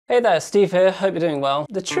Hey there, Steve here, hope you're doing well.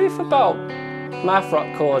 The truth about math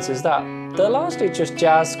rock chords is that they're largely just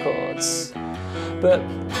jazz chords, but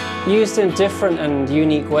used in different and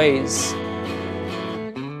unique ways.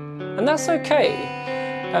 And that's okay.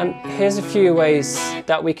 And here's a few ways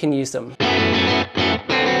that we can use them.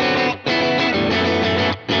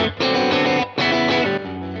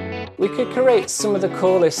 We could create some of the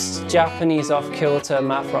coolest Japanese off-kilter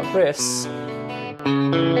math rock riffs.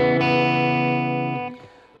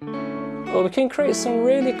 Or we can create some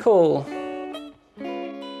really cool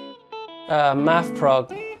math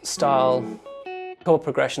prog style chord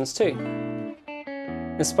progressions too,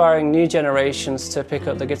 inspiring new generations to pick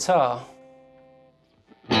up the guitar.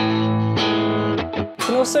 You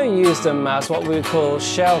can also use them as what we would call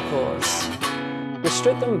shell chords. We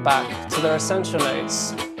strip them back to their essential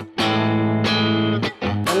notes.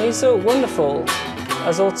 And these are wonderful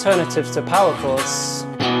as alternatives to power chords.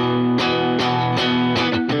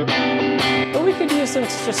 But we could use them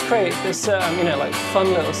to just create this, like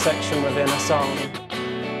fun little section within a song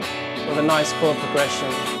with a nice chord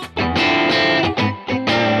progression.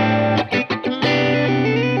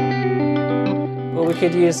 Or we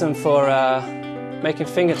could use them for making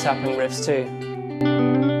finger tapping riffs too.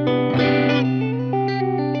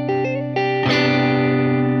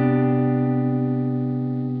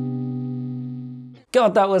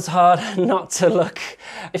 God, that was hard not to look.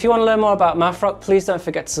 If you want to learn more about math rock, please don't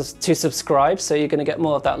forget to subscribe, so you're going to get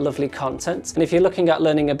more of that lovely content. And if you're looking at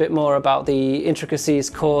learning a bit more about the intricacies,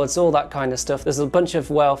 chords, all that kind of stuff, there's a bunch of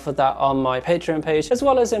wealth of that on my Patreon page, as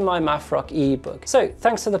well as in my math rock ebook. So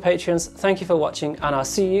thanks to the Patreons, thank you for watching, and I'll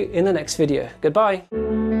see you in the next video. Goodbye.